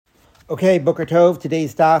Okay, Boker Tov.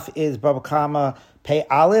 Today's daf is Bava Kamma Pei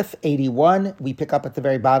Aleph 81. We pick up at the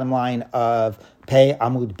very bottom line of Pei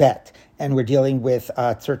Amud Bet, and we're dealing with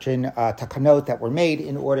certain takanot that were made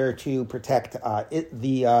in order to protect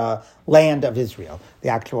the land of Israel, the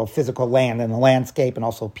actual physical land and the landscape, and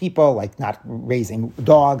also people, like not raising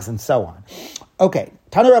dogs and so on. Okay,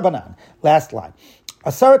 Tana Rabbanan, last line.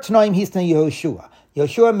 Asar Tanoim Hisna Yehoshua.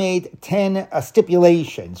 Yeshua made 10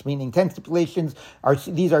 stipulations, meaning 10 stipulations are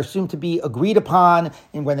assumed to be agreed upon,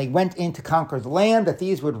 and when they went in to conquer the land, that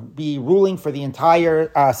these would be ruling for the entire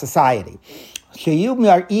society. Sheyub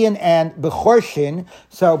Mar'ian and Bechorshin.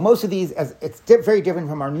 So most of these, it's very different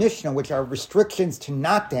from our Mishnah, which are restrictions to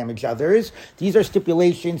not damage others. These are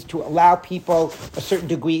stipulations to allow people a certain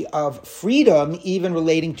degree of freedom, even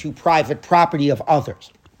relating to private property of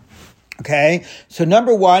others. Okay, so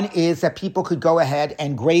number one is that people could go ahead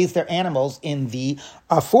and graze their animals in the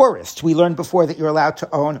forest. We learned before that you're allowed to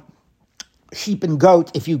own sheep and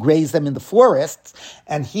goat if you graze them in the forests,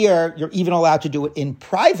 and here you're even allowed to do it in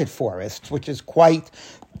private forests, which is quite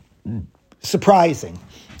surprising.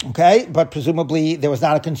 Okay, but presumably there was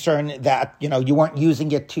not a concern that, you weren't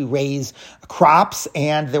using it to raise crops,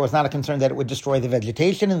 and there was not a concern that it would destroy the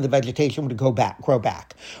vegetation, and the vegetation would grow back.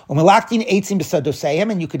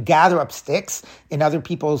 And you could gather up sticks in other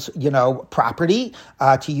people's, property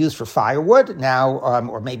to use for firewood now,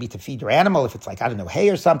 or maybe to feed your animal if it's like, hay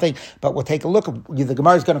or something. But we'll take a look. The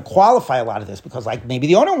Gemara is going to qualify a lot of this because, maybe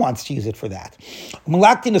the owner wants to use it for that.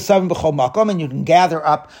 And you can gather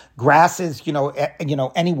up grasses,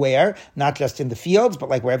 anywhere, not just in the fields, but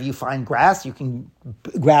wherever you find grass, you can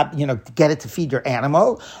grab, get it to feed your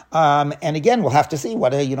animal. And again, we'll have to see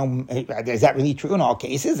whether, is that really true in all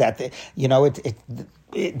cases? That,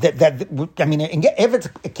 if it's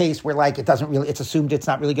a case where it doesn't really, it's assumed it's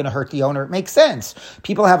not really going to hurt the owner, it makes sense.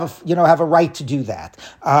 People have a right to do that.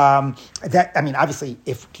 Obviously,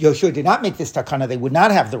 if Yoshua did not make this takana, they would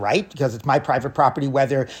not have the right, because it's my private property,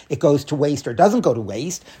 whether it goes to waste or doesn't go to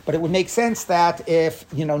waste. But it would make sense that if,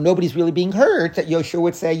 nobody's really being hurt, that Yoshua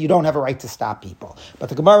would say you don't have a right to stop people. But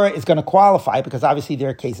the Gemara is going to qualify, because obviously there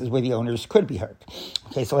are cases where the owners could be hurt.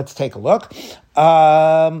 Okay, so let's take a look.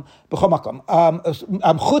 Chutz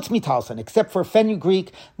mitalsan, except for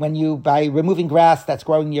fenugreek, when by removing grass that's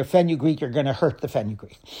growing near fenugreek, you're going to hurt the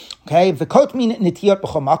fenugreek. Okay, v'kot min nitiyot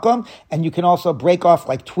b'chol makom, and you can also break off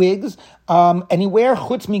twigs anywhere.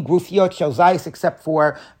 Chutz mi grufiot shel zayis, except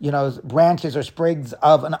for branches or sprigs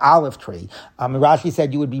of an olive tree. Rashi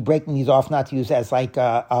said you would be breaking these off not to use as not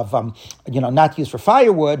to use for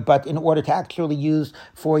firewood, but in order to actually use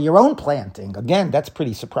for your own planting. Again, that's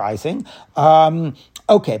pretty surprising.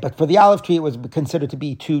 Okay, but for the olive tree, it was considered to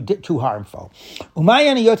be too harmful.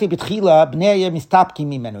 Now,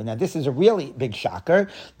 this is a really big shocker,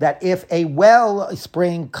 that if a well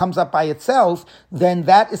spring comes up by itself, then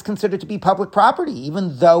that is considered to be public property,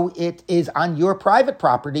 even though it is on your private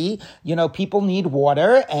property. People need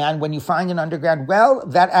water, and when you find an underground well,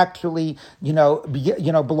 that actually,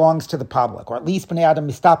 belongs to the public, or at least bnei adam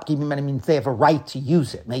mistapkim means they have a right to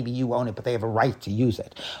use it. Maybe you own it, but they have a right to use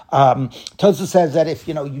it. Tosfos says that if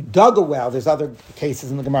you dug a well, there's other cases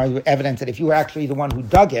in the Gemara evidence that if you were actually the one who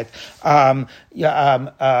dug it, then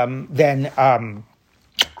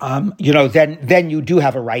you do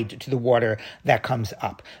have a right to the water that comes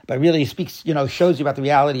up. But really speaks, shows you about the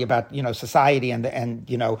reality about, society and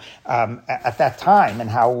at that time, and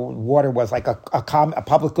how water was like a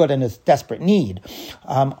public good and a desperate need.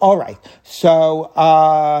 All right. So,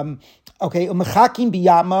 okay, umechakim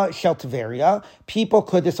biyama shel Tiveria. People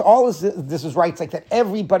could, this is rights that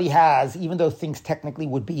everybody has, even though things technically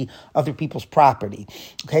would be other people's property.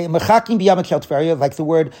 Okay, umechakim biyama shel Tiveria, like the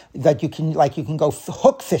word that you can go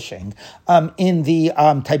hook fishing in the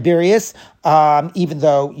Tiberias, even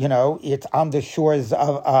though it's on the shores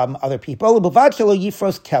of other people. Provided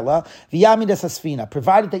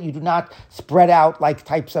that you do not spread out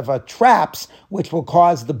types of traps which will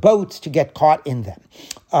cause the boats to get caught in them.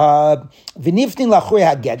 And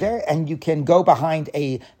you can go behind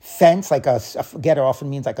a fence, a geder often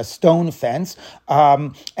means a stone fence,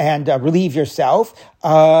 and relieve yourself.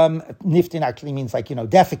 Niftin actually means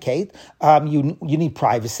defecate. You need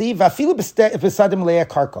privacy.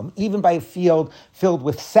 Even by a field filled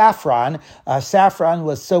with saffron. Saffron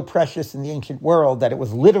was so precious in the ancient world that it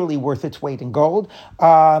was literally worth its weight in gold.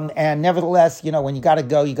 And nevertheless, when you got to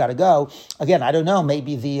go, you got to go. Again, I don't know.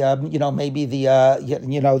 Maybe the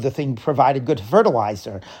thing provided good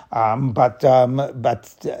fertilizer, but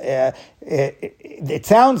it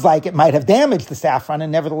sounds like it might have damaged the saffron,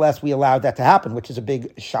 and nevertheless we allowed that to happen, which is a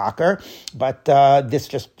big shocker. But this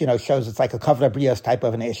just shows it's like a kavra brios type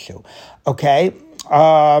of an issue. Okay.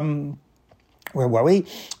 Where were we?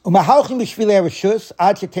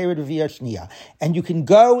 And you can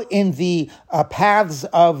go in the paths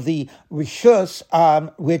of the rishus,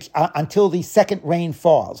 which until the second rain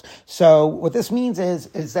falls. So what this means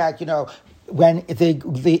is that, when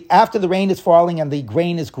the after the rain is falling and the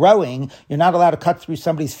grain is growing, you're not allowed to cut through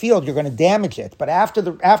somebody's field. You're going to damage it. But after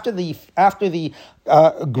the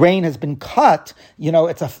grain has been cut,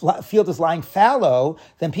 it's field is lying fallow,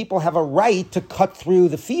 then people have a right to cut through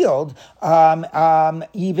the field,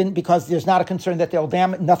 even because there's not a concern that they'll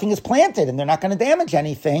damage. Nothing is planted, and they're not going to damage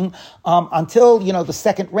anything until the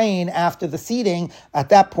second rain after the seeding. At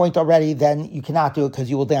that point already, then you cannot do it because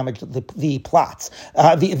you will damage the plots,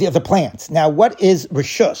 the plants. Now, what is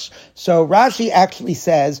rishus? So Rashi actually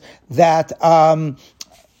says that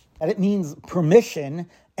it means permission,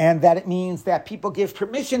 and that it means that people give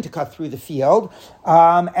permission to cut through the field,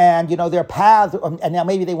 and their paths. And now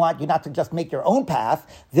maybe they want you not to just make your own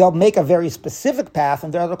path; they'll make a very specific path,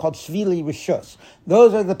 and they're called shvili rishus.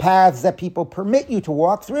 Those are the paths that people permit you to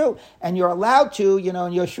walk through, and you're allowed to. And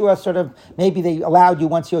Yeshua maybe they allowed you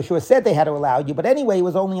once Yeshua said they had to allow you, but anyway, it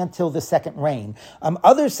was only until the second rain.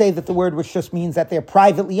 Others say that the word rishus means that they're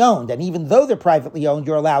privately owned, and even though they're privately owned,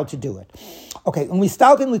 you're allowed to do it. Okay, when we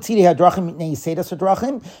stalk in Litzidei Hadrachim Mitnei Yisedas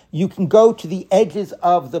Hadrachim, you can go to the edges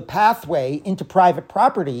of the pathway into private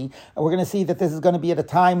property. We're going to see that this is going to be at a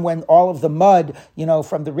time when all of the mud,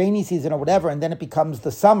 from the rainy season or whatever, and then it becomes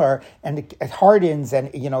the summer, and it hardens,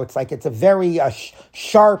 and it's a very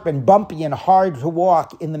sharp and bumpy and hard to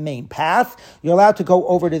walk in the main path. You're allowed to go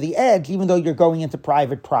over to the edge, even though you're going into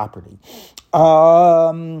private property.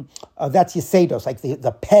 That's Yesedos, like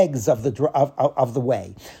the pegs of the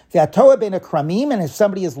way. The Atoa ben a kramim, and if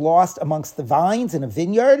somebody is lost amongst the vines in a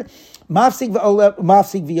vineyard, mafsig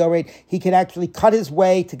v'yored, he can actually cut his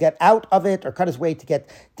way to get out of it, or cut his way to get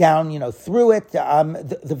down, through it,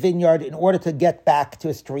 the vineyard, in order to get back to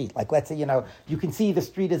a street. Like, let's say, you can see the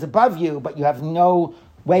street is above you, but you have no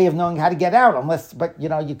way of knowing how to get out, but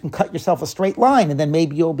you can cut yourself a straight line, and then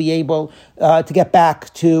maybe you'll be able to get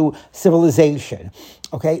back to civilization.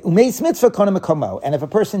 Okay, umeis mitzvah kona mekomo, and if a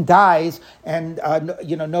person dies and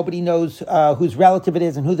nobody knows whose relative it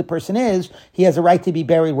is and who the person is, he has a right to be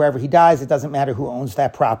buried wherever he dies. It doesn't matter who owns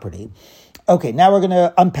that property. Okay, now we're going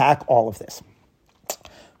to unpack all of this.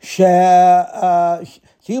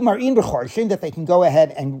 That they can go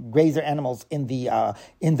ahead and graze their animals in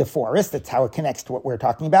the forest. That's how it connects to what we're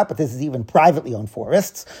talking about, but this is even privately owned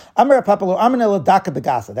forests.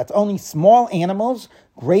 That's only small animals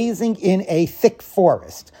grazing in a thick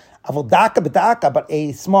forest. But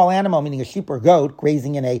a small animal, meaning a sheep or goat,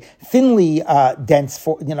 grazing in a thinly dense,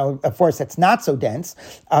 a forest that's not so dense,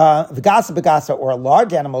 v'gasa, or a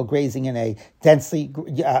large animal grazing in a densely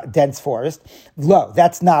dense forest,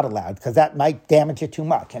 that's not allowed, because that might damage it too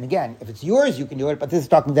much. And again, if it's yours, you can do it, but this is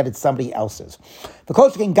talking that it's somebody else's. And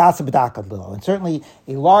certainly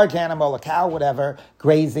a large animal, a cow, whatever,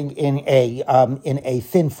 grazing in a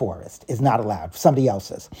thin forest is not allowed, somebody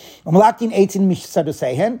else's.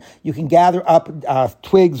 You can gather up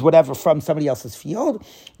twigs, whatever, from somebody else's field.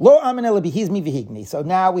 So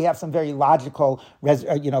now we have some very logical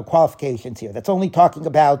qualifications here. That's only talking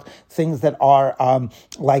about things that are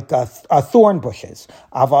like thorn bushes.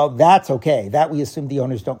 That's okay. That we assume the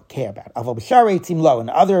owners don't care about. And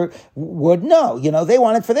other wood, no. They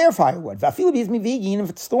want it for their firewood. If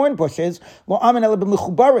it's thorn bushes,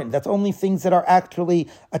 that's only things that are actually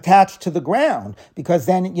attached to the ground, because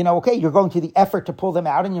then, you're going to the effort to pull them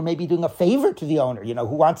out, and you're maybe doing a favor to the owner,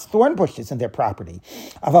 who wants thorn bushes in their property.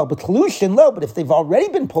 But if they've already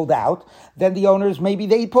been pulled out, then the owners, maybe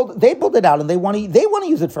they pulled it out, and they want to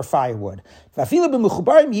use it for firewood.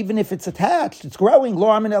 Even if it's attached, it's growing.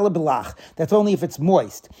 That's only if it's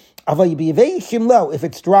moist. If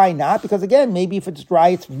it's dry, not, because again, maybe if it's dry,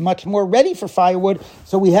 it's much more ready for firewood.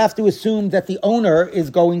 So we have to assume that the owner is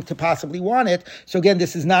going to possibly want it. So again,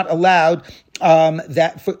 this is not allowed.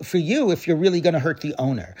 That for you, if you're really going to hurt the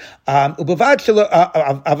owner. And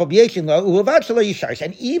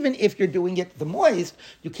even if you're doing it the moist,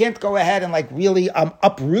 you can't go ahead and really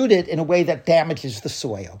uproot it in a way that damages the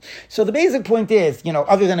soil. So the basic point is,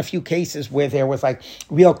 other than a few cases where there was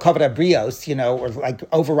real kavod brios, or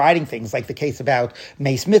overriding things, like the case about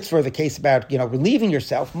meis mitzvah, the case about, relieving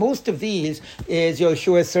yourself, most of these is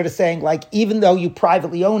Yeshua is sort of saying, even though you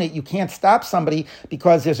privately own it, you can't stop somebody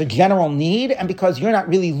because there's a general need, and because you're not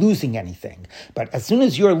really losing anything. But as soon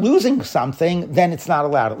as you're losing something, then it's not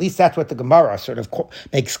allowed. At least that's what the Gemara sort of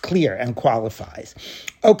makes clear and qualifies.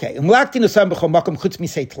 Okay, and you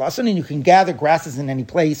can gather grasses in any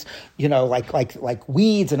place, like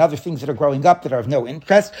weeds and other things that are growing up that are of no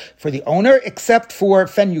interest for the owner, except for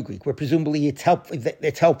fen fenugreek, where presumably it's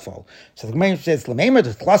helpful. So the Gemara says,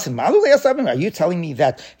 are you telling me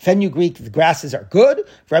that fenugreek, the grasses are good?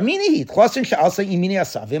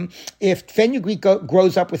 If fenugreek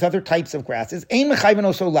grows up with other types of grasses,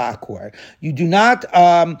 you do not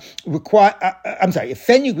require. If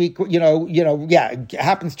fenugreek,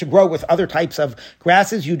 happens to grow with other types of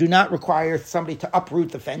grasses, you do not require somebody to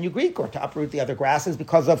uproot the fenugreek or to uproot the other grasses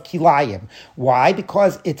because of kilayim. Why?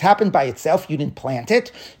 Because it's happened by itself. You didn't plant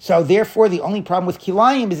it. So therefore, the only problem with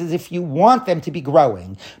kilayim is if you want them to be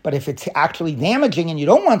growing. But if it's actually damaging and you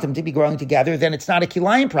don't want them to be growing together, then it's not a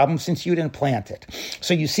kilayim problem since you didn't plant it.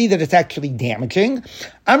 So you see that it's actually damaging.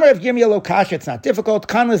 Amar of Yirmiyah lo kasha, it's not difficult.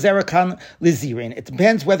 Kan lezera, kan lezirin. It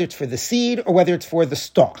depends whether it's for the seed or whether it's for the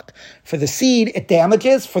stalk. For the seed, it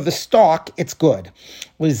damages. For the stalk, it's good.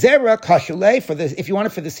 Lezera kashule, if you want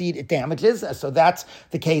it for the seed, it damages. So that's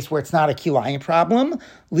the case where it's not a kilayim problem.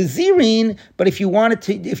 Lezirin, but if you want it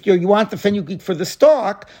to, if you want the fenugreek for the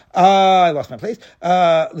stalk, I lost my place.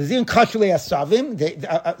 Lezirin kashule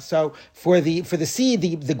asavim. So for the seed,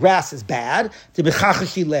 the grass is bad. To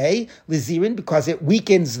bechachashile lezirin, because it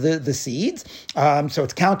weakens the seeds. So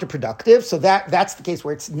it's counterproductive. So that's the case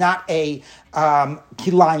where it's not a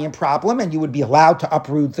kilayim problem, and you would be allowed to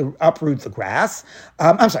uproot the grass.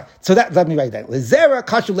 I'm sorry. So let me write that. Lezera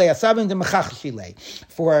kashule asavim de mechachashile.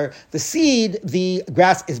 For the seed, the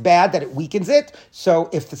grass is bad that it weakens it. So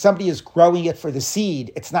if somebody is growing it for the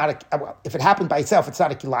seed, it's not if it happened by itself, it's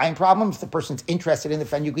not a kilayim problem. If the person's interested in the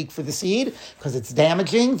fenugreek for the seed, because it's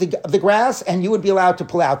damaging the grass, and you would be allowed to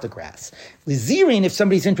pull out the grass. Lizirin, if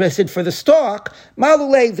somebody's interested for the stalk,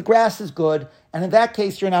 malule, the grass is good. And in that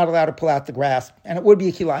case, you're not allowed to pull out the grass, and it would be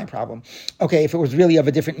a kilayim problem. Okay, if it was really of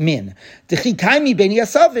a different min.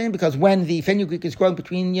 Because when the fenugreek is growing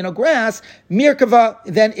between, grass, mirkava,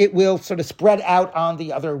 then it will sort of spread out on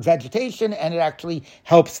the other vegetation, and it actually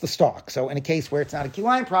helps the stalk. So in a case where it's not a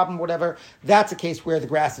kilayim problem, whatever, that's a case where the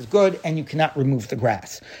grass is good, and you cannot remove the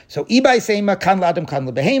grass. So ibai seima, kan ladam, kan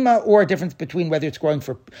lebehema, or a difference between whether it's growing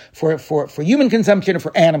for human consumption or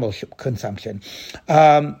for animal consumption.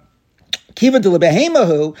 Kiva de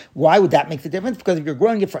lebehemahu, why would that make the difference? Because if you're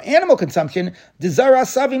growing it for animal consumption, dezara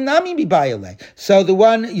savim nami bibayale. So the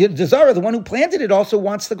one who planted it, also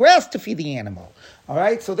wants the grass to feed the animal. All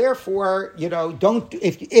right, so therefore, don't,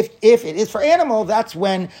 if it is for animal, that's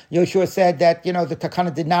when Yoshua said that, the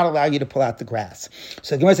takana did not allow you to pull out the grass.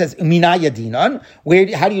 So the Gemara says, Mina yadinan,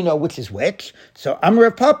 how do you know which is which? So Amar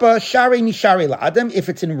of Papa, share mishare la'adam, if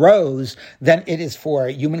it's in rows, then it is for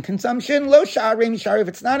human consumption. Lo share mishare, if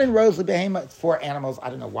it's not in rows, lebehema, it's for animals. I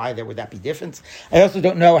don't know why there would that be difference. I also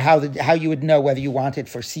don't know how you would know whether you want it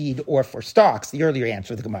for seed or for stalks, the earlier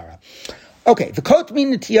answer of the Gemara. Okay, the kot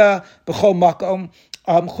min netia b'chol makom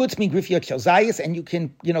chutz min grifiot shel zayis, and you can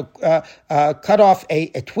cut off a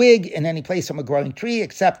twig in any place from a growing tree,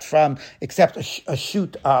 except a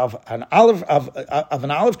shoot of an olive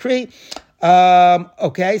tree.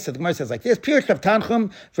 Okay, so the Gemara says like this: Pirush Rav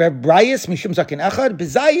Tanchum v'Brayis mishum zaken echad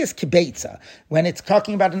b'zayis kibeitza. When it's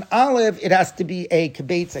talking about an olive, it has to be a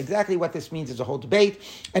kibeitza. Exactly what this means is a whole debate.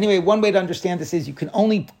 Anyway, one way to understand this is you can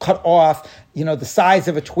only cut off, the size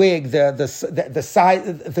of a twig, the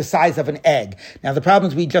size of an egg. Now the problem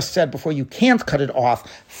is we just said before you can't cut it off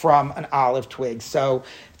from an olive twig. So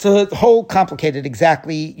it's a whole complicated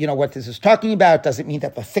exactly, what this is talking about. Does it mean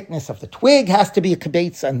that the thickness of the twig has to be a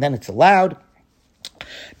kibeitza and then it's allowed?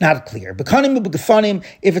 Not clear.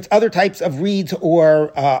 If it's other types of reeds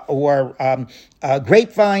or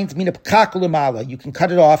grapevines, you can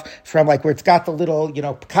cut it off from like where it's got the little,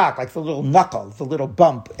 pekak, like the little knuckle, the little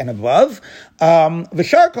bump and above.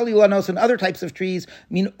 V'shar kol ilanos, and other types of trees,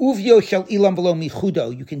 uvyo shel ilam v'lo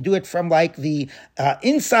michudo. You can do it from like the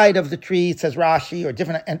inside of the tree, says Rashi, or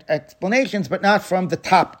different explanations, but not from the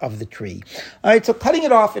top of the tree. All right, so cutting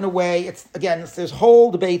it off in a way, there's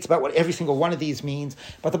whole debates about what every single one of these means,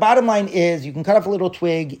 but the bottom line is you can cut off a little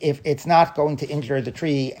twig if it's not going to injure the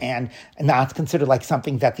tree and not considered like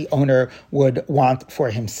something that the owner would want for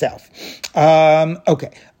himself. Okay.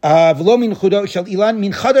 You can only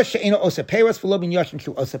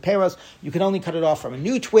cut it off from a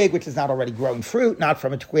new twig, which is not already growing fruit, not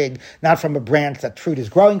from a twig, not from a branch that fruit is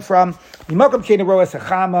growing from. And you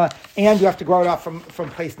have to grow it off from a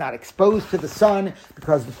place not exposed to the sun,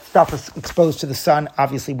 because the stuff is exposed to the sun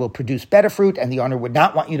obviously will produce better fruit, and the owner would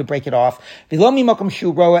not want you to break it off.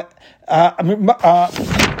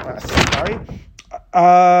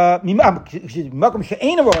 have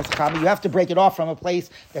to break it off from a place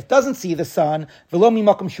that doesn't see the sun,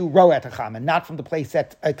 and not from the place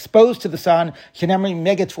that's exposed to the sun, from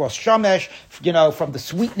the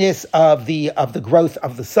sweetness of the growth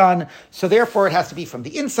of the sun. So therefore it has to be from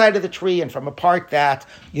the inside of the tree and from a part that,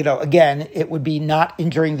 again, it would be not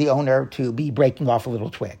injuring the owner to be breaking off a little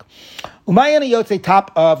twig.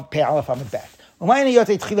 Top of Pei Aleph Amud Bet. And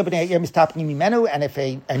if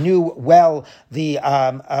a new well, the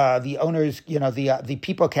owners, the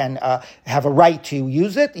people can have a right to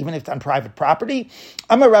use it, even if it's on private property.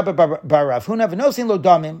 I'm a Rabbi Barav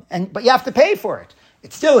Huna, but you have to pay for it.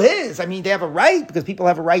 It's still his. I mean, they have a right because people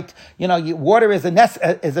have a right. Water is a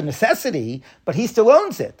necessity, but he still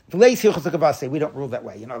owns it. We don't rule that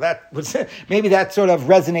way. Maybe that sort of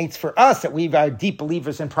resonates for us that we are deep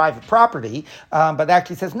believers in private property, but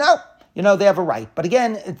actually says no. They have a right. But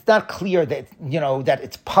again, it's not clear that, that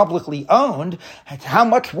it's publicly owned. How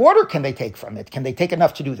much water can they take from it? Can they take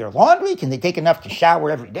enough to do their laundry? Can they take enough to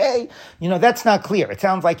shower every day? That's not clear. It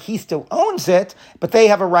sounds like he still owns it, but they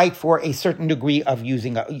have a right for a certain degree of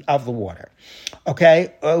using of the water.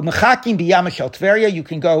 Okay? You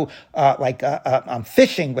can go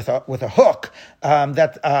fishing with a hook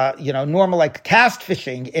normal like cast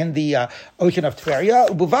fishing in the ocean of Tveria.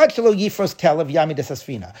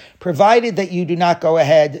 Provided that you do not go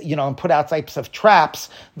ahead, and put out types of traps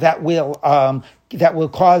that will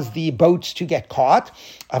cause the boats to get caught.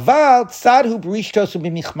 But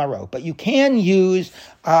you can use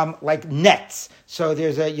like nets. So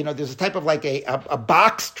there's a type of like a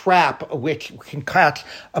box trap which can catch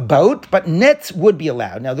a boat, but nets would be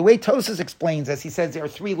allowed. Now the way Tosas explains this, he says there are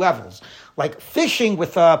 3 levels. Like fishing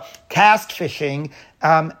with cast fishing,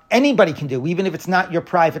 anybody can do, even if it's not your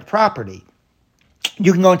private property.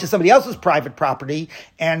 You can go into somebody else's private property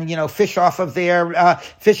and, fish off of their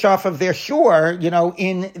shore,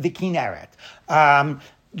 in the Kinneret.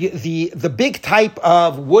 The big type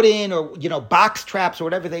of wooden or box traps or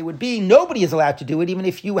whatever they would be, nobody is allowed to do it, even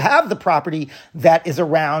if you have the property that is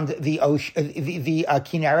around the ocean, the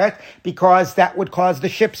Kinneret, because that would cause the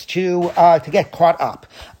ships to get caught up.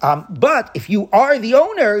 But if you are the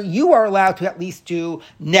owner, you are allowed to at least do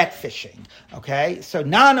net fishing. Okay, so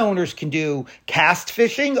non-owners can do cast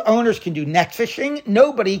fishing, owners can do net fishing.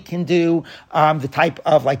 Nobody can do the type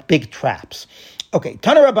of like big traps. Okay,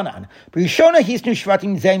 Tana Rabbanan.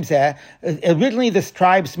 Originally, the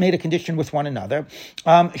tribes made a condition with one another.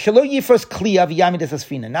 Not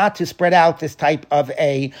to spread out this type of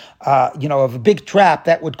a big trap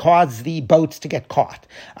that would cause the boats to get caught.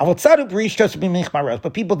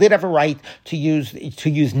 But people did have a right to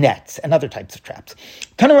use nets and other types of traps.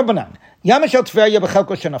 Tana Rabbanan. The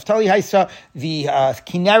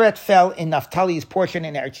Kinneret fell in Naphtali's portion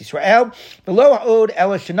in Eretz Yisrael.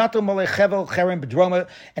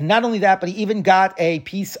 And not only that, but he even got a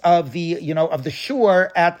piece of the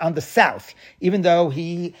shore on the south, even though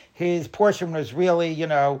his portion was really,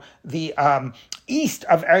 the east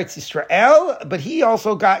of Eretz Yisrael, but he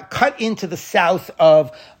also got cut into the south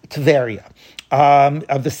of Tveria,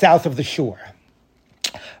 of the south of the shore.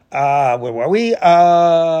 Where were we?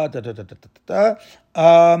 Sorry.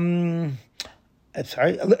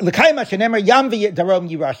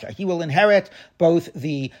 He will inherit both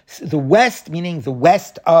the west, meaning the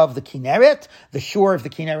west of the Kinneret, the shore of the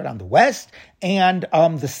Kinneret on the west, and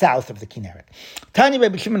the south of the Kinneret. Tani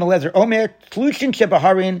Rabbi Shimon Eliezer Omer Tlushin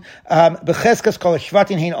Shebaharin Becheskas Kol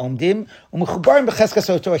Shvatin Hein Omdim Umechubarim Becheskas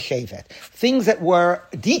Oto Shevet. Things that were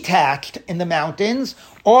detached in the mountains,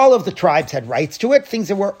 all of the tribes had rights to it. Things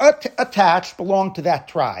that were attached belonged to that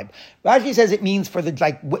tribe. Rashi says it means for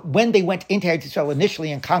when they went into Eretz Yisrael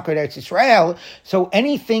initially and conquered Eretz Yisrael. So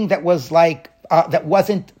anything that was that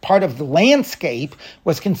wasn't part of the landscape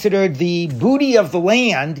was considered the booty of the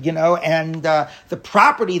land, and the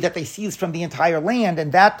property that they seized from the entire land.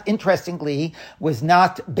 And that, interestingly, did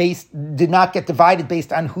not get divided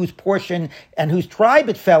based on whose portion and whose tribe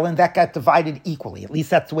it fell in. That got divided equally. At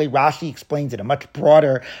least that's the way Rashi explains it, a much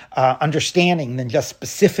broader understanding than just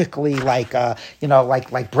specifically like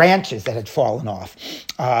branches that had fallen off.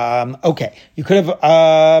 Okay, you could have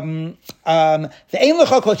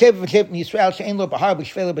and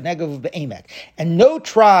no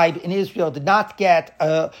tribe in Israel did not get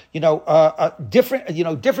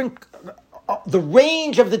different the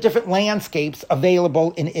range of the different landscapes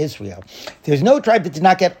available in Israel. There's no tribe that did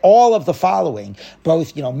not get all of the following,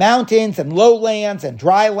 both mountains and lowlands and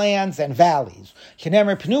dry lands and valleys.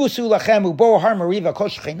 Shenemer Pnusu Lachem Ubo Har Mariva Kol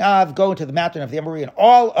Shechenav, go into the mountain of the Amori and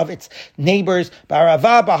all of its neighbors,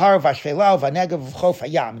 Barava, Bahar, Vashvela, Vanegav, Chof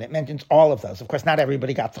Hayam. And it mentions all of those. Of course, not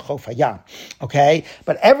everybody got the Chof Hayam, okay?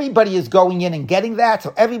 But everybody is going in and getting that,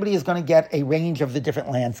 so everybody is going to get a range of the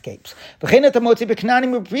different landscapes. And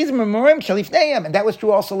that was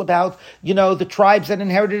true also about, the tribes that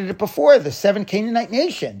inherited it before, the 7 Canaanite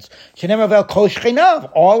nations.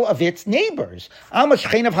 All of its neighbors.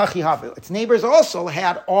 Its neighbors also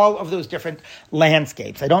had all of those different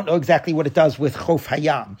landscapes. I don't know exactly what it does with Chof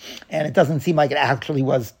Hayam, and it doesn't seem like it actually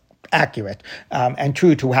was accurate and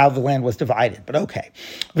true to how the land was divided, but okay.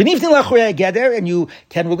 And you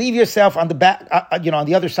can relieve yourself on the back, on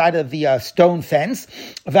the other side of the stone fence.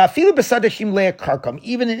 Even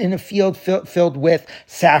in a field filled with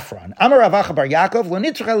saffron.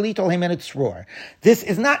 This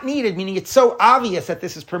is not needed, meaning it's so obvious that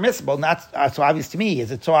this is permissible. Not so obvious to me.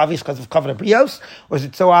 Is it so obvious because of Kavod Brios, or is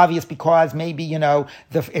it so obvious because maybe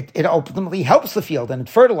it ultimately helps the field and it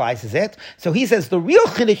fertilizes it? So he says the real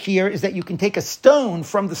chiddush here is that you can take a stone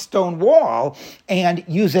from the stone wall and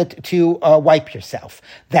use it to wipe yourself.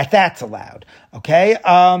 That's allowed. Okay?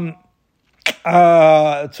 Even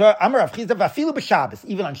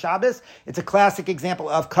on Shabbos, it's a classic example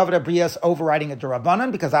of Kavod Brios overriding a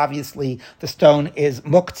Durabanan, because obviously the stone is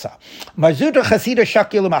muktzah. Marzutra chasida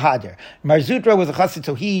shakil mahadir. Marzutra was a chassid,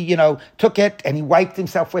 so he, took it and he wiped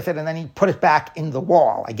himself with it, and then he put it back in the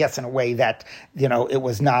wall, I guess in a way that, it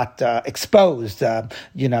was not exposed,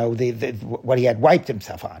 what he had wiped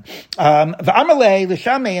himself on. V'amalei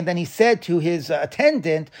l'shamei, and then he said to his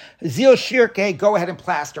attendant, Zil shirke, go ahead and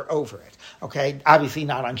plaster over it. Okay, obviously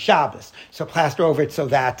not on Shabbos. So plaster over it so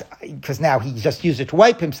that, because now he just used it to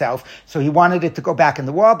wipe himself, so he wanted it to go back in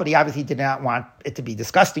the wall, but he obviously did not want it to be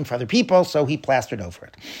disgusting for other people, so he plastered over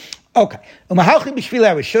it. Okay. And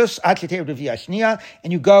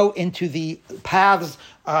you go into the paths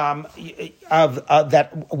that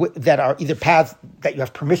are either paths that you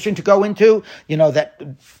have permission to go into,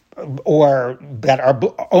 or that are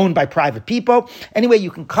owned by private people. Anyway,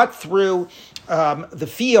 you can cut through the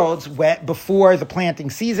fields before the planting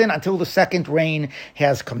season until the second rain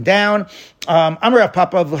has come down. But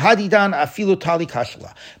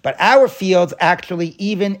our fields, actually,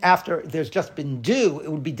 even after there's just been dew,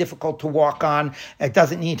 it would be difficult to walk on. It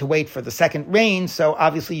doesn't need to wait for the second rain, so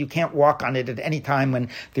obviously you can't walk on it at any time when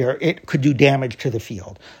it could do damage to the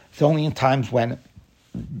field. It's only in times when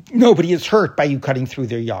nobody is hurt by you cutting through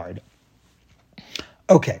their yard.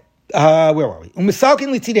 Okay. Where were we? And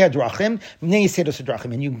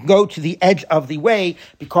you go to the edge of the way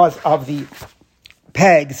because of the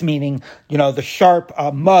pegs, meaning, the sharp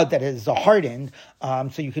mud that is hardened,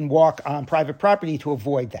 so you can walk on private property to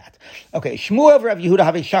avoid that. Okay, Shmuel and Rav Yehuda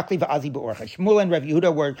have a shakli va'azi be'orcha. Shmuel and Rav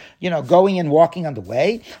Yehuda were, going and walking on the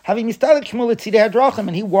way. Having mistalik Shmuel etzidei hadrachim,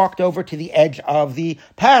 and he walked over to the edge of the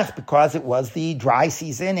path because it was the dry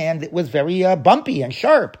season and it was very bumpy and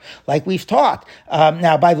sharp, like we've taught.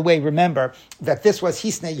 Now, by the way, remember that this was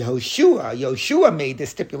Hisnei Yehoshua. Yehoshua made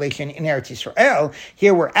this stipulation in Eretz Yisrael.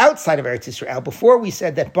 Here we're outside of Eretz Yisrael. Before we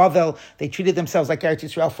said that Bavel, they treated themselves like Eretz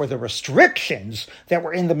Yisrael for the restrictions that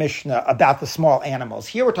were in the Mishnah about the small animals.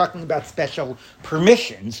 Here we're talking about special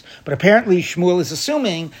permissions, but apparently Shmuel is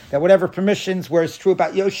assuming that whatever permissions were true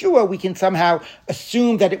about Yehoshua, we can somehow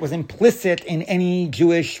assume that it was implicit in any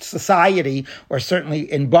Jewish society, or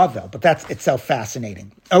certainly in Bavel, but that's itself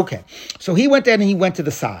fascinating. Okay, so he went in and he went to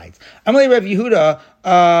the sides. Amalei Rav Yehuda,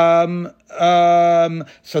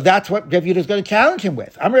 so that's what Rav Yehuda is going to challenge him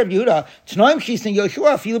with. I'm Rav Yehuda. Tanoim Shisn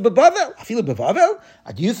Yehoshua afilu beBavel. Afilu beBavel.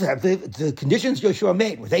 Do you have the conditions Yehoshua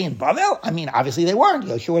made? Were they in Bavel? I mean, obviously they weren't.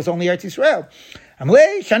 Yehoshua was only Eretz Yisrael.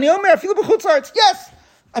 Amalei Shani Omer afilu beChutz La'aretz. Yes.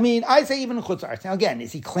 I mean, I say even in Chutz La'aretz. Now again,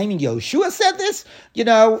 is he claiming Yehoshua said this?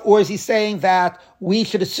 Or is he saying that we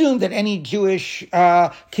should assume that any Jewish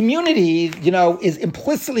community, is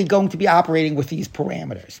implicitly going to be operating with these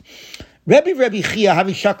parameters? Rabbi and Rabbi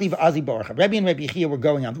Chia were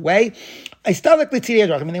going on the way. And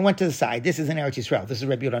they went to the side. This is in Eretz Yisrael. This is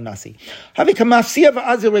Rabbi Yehuda Nasi. Rabbi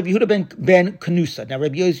Yehuda ben Knusa. Now,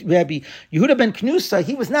 Rabbi Yehuda ben Knusa,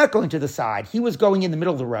 he was not going to the side. He was going in the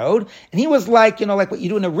middle of the road, and he was like what you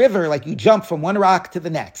do in a river, like you jump from one rock to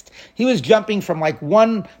the next. He was jumping from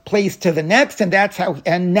one place to the next, and that's how,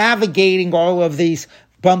 and navigating all of these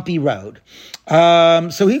bumpy road.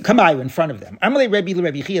 So he come in front of them. Amalei Rabbi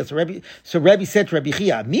Rabbi Chia. So Rabbi said to Rabbi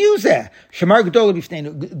Chia, "Miuzeh Shamar Gdula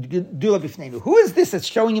Bifneinu. Who is this that's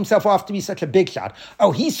showing himself off to be such a big shot?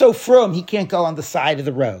 Oh, he's so frum he can't go on the side of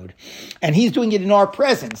the road, and he's doing it in our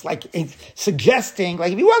presence, like suggesting,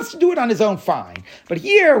 like if he wants to do it on his own, fine. But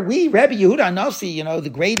here we Rabbi Yehuda Nasi, the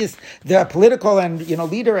greatest, the political and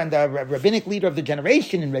leader and the rabbinic leader of the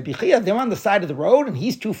generation, and Rabbi Chia, they're on the side of the road, and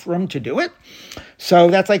he's too frum to do it. So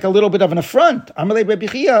that's like a little bit of an affront. Amalei Rabbi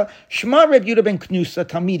Chia, Shema Rabbi Yehuda ben Knusa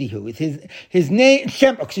Talmidihu. His name,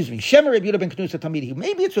 Shema Rabbi Yehuda ben Knusa Talmidihu.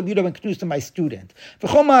 Maybe it's Rabbi Yehuda ben Knusa, my student.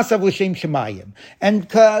 V'chol ma'asav l'shem shemayim. And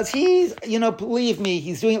because he's, believe me,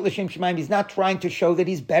 he's doing it l'shem shemayim. He's not trying to show that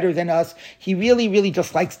he's better than us. He really, really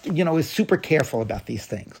just likes, is super careful about these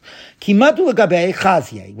things. Kimadu l'gabei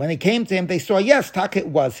chazye. When they came to him, they saw, yes, Taka, it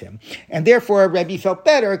was him. And therefore, Rabbi felt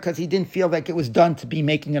better because he didn't feel like it was done to be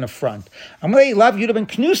making an affront. Amalei lav Yehuda ben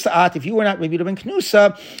Knusa at, if you were not Rabbi Yehuda ben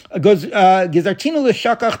Knusa, goes gizartinu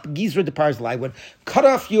l'shakach gizra de parslai, would cut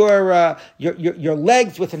off your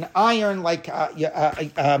legs with an iron, like a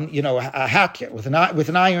hatchet with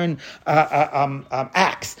an iron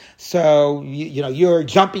axe. So you're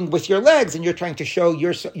jumping with your legs and you're trying to show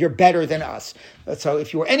you're better than us. So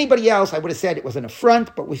if you were anybody else, I would have said it was an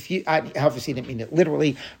affront. But with you, I obviously didn't mean it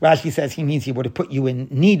literally. Rashi says he means he would have put you in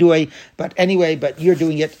nidui. But anyway, you're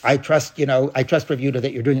doing it. I trust Rabbi Yehuda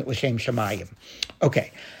that you're doing it l'shem shemayim.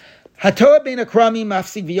 Okay. Hatoa ben akrami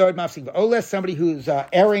mafsig v'yard mafsig v'oles. Somebody who's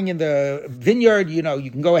erring in the vineyard, you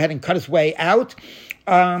can go ahead and cut his way out.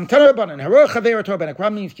 If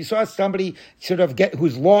you saw somebody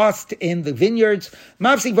who's lost in the vineyards,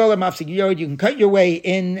 mafsig v'ola mafsig v'yard, you can cut your way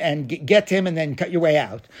in and get him, and then cut your way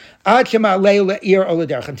out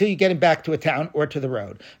until you get him back to a town or to the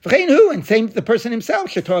road. And same the person himself,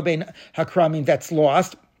 Hatoa ben hakramim, that's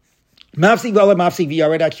lost.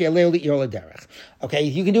 Okay,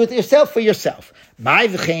 you can do it yourself for yourself.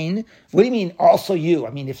 What do you mean, also you?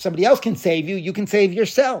 I mean, if somebody else can save you, you can save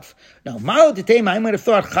yourself. No, I might have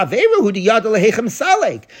thought,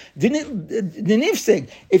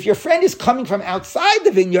 if your friend is coming from outside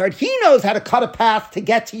the vineyard, he knows how to cut a path to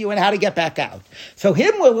get to you and how to get back out. So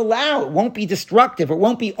him will allow, it won't be destructive, it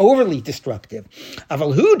won't be overly destructive. You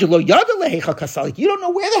don't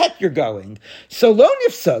know where the heck you're going. So lo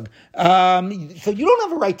nifsug. So you don't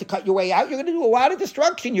have a right to cut your way out. You're going to do a lot of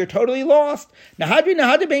destruction. You're totally lost.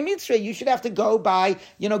 You should have to go by,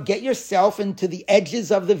 get yourself into the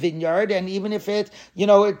edges of the vineyard. And even if it's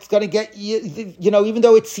going to get you, even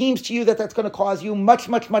though it seems to you that that's going to cause you much,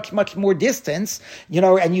 much, much, much more distance,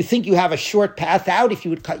 and you think you have a short path out if you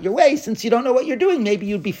would cut your way, since you don't know what you're doing, maybe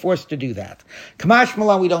you'd be forced to do that. Kamash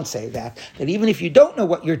Malan, we don't say that even if you don't know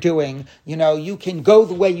what you're doing, you can go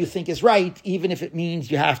the way you think is right, even if it means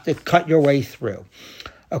you have to cut your way through.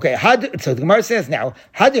 Okay, so the Gemara says now,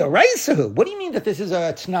 what do you mean that this is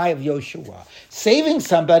a Tanai of Yoshua? Saving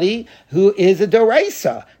somebody who is a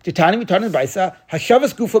Doraisa.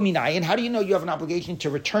 Hashavas Gufo Minayin. How do you know you have an obligation to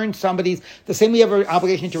return somebody's, the same way you have an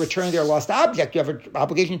obligation to return their lost object, you have an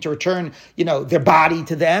obligation to return, their body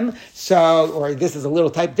to them. So, or this is a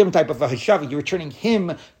different type of a Hashavah, you're returning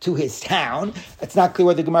him to his town. It's not clear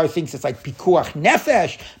whether the Gemara thinks it's like Pikuach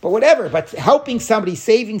Nefesh, but whatever. But helping somebody,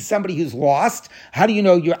 saving somebody who's lost, how do you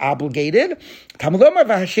know you're obligated? You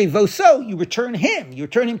return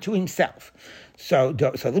him to himself. So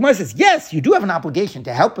the Gemara says, yes, you do have an obligation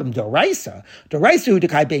to help him, Doraisa. Doraisa who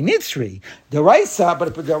dekai be mitzri. Doraisa,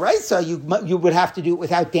 but Doraisa, you would have to do it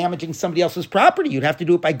without damaging somebody else's property. You'd have to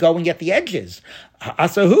do it by going at the edges.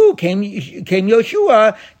 Asahu came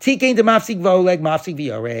Yoshua, tikein de mafsig voleg, mafsig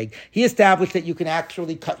v'yoreg. He established that you can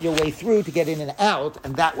actually cut your way through to get in and out,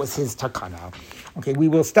 and that was his takana. Okay, we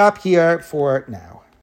will stop here for now.